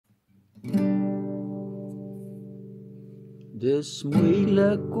Dis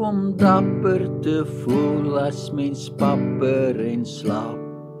moeilik om dapper te voel as mens papper en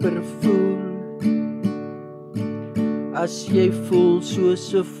slapper voel. As jy voel soos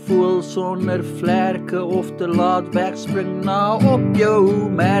 'n voël sonder vlerke of te laat wegspring na op jou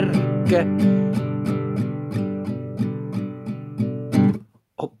merke.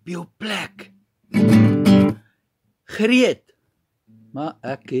 Op jou plek. Gereed, maar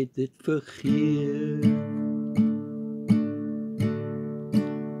ek het dit vergeet.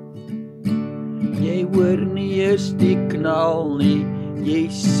 Jy hoor nie eers die knal nie, jy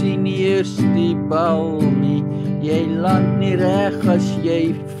sien nie eers die bal nie, jy land nie reg as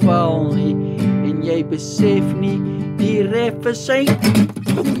jy val nie, en jy besef nie die ref is sy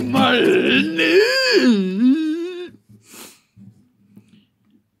mal nie.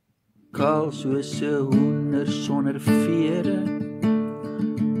 Kaal soos 'n hoender sonder vere,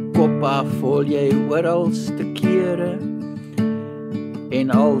 kop af vol jy oralste kere,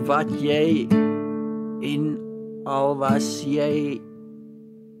 en al wat jy en al was jy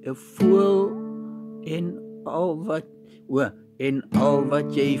 'n voël en al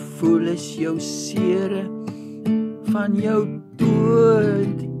wat jy voel is jou sere van jou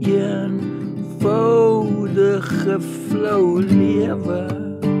dood eenvoudige flou lewe.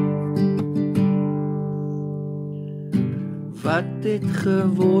 Wat het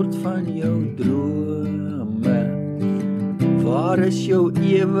geword van jou drome? Waar is jou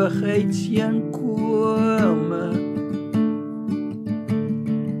ewigheidsheenkome?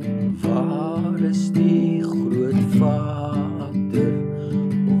 Waar is die grootvader?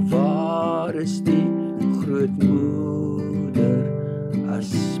 Waar is die grootmoeder?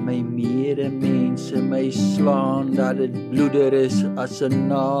 As my medemense my slaan, dat dit bloeder is as 'n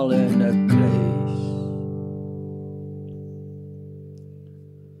naal in 'n kruis.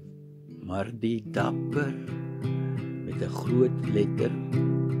 Maar die dapper met 'n groot letter,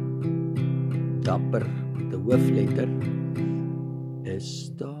 dapper met 'n hoofletter,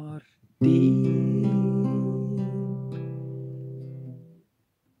 is daar diep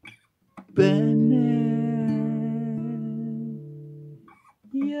binne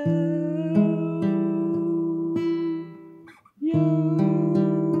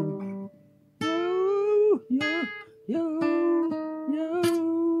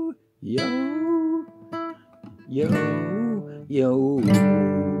jou.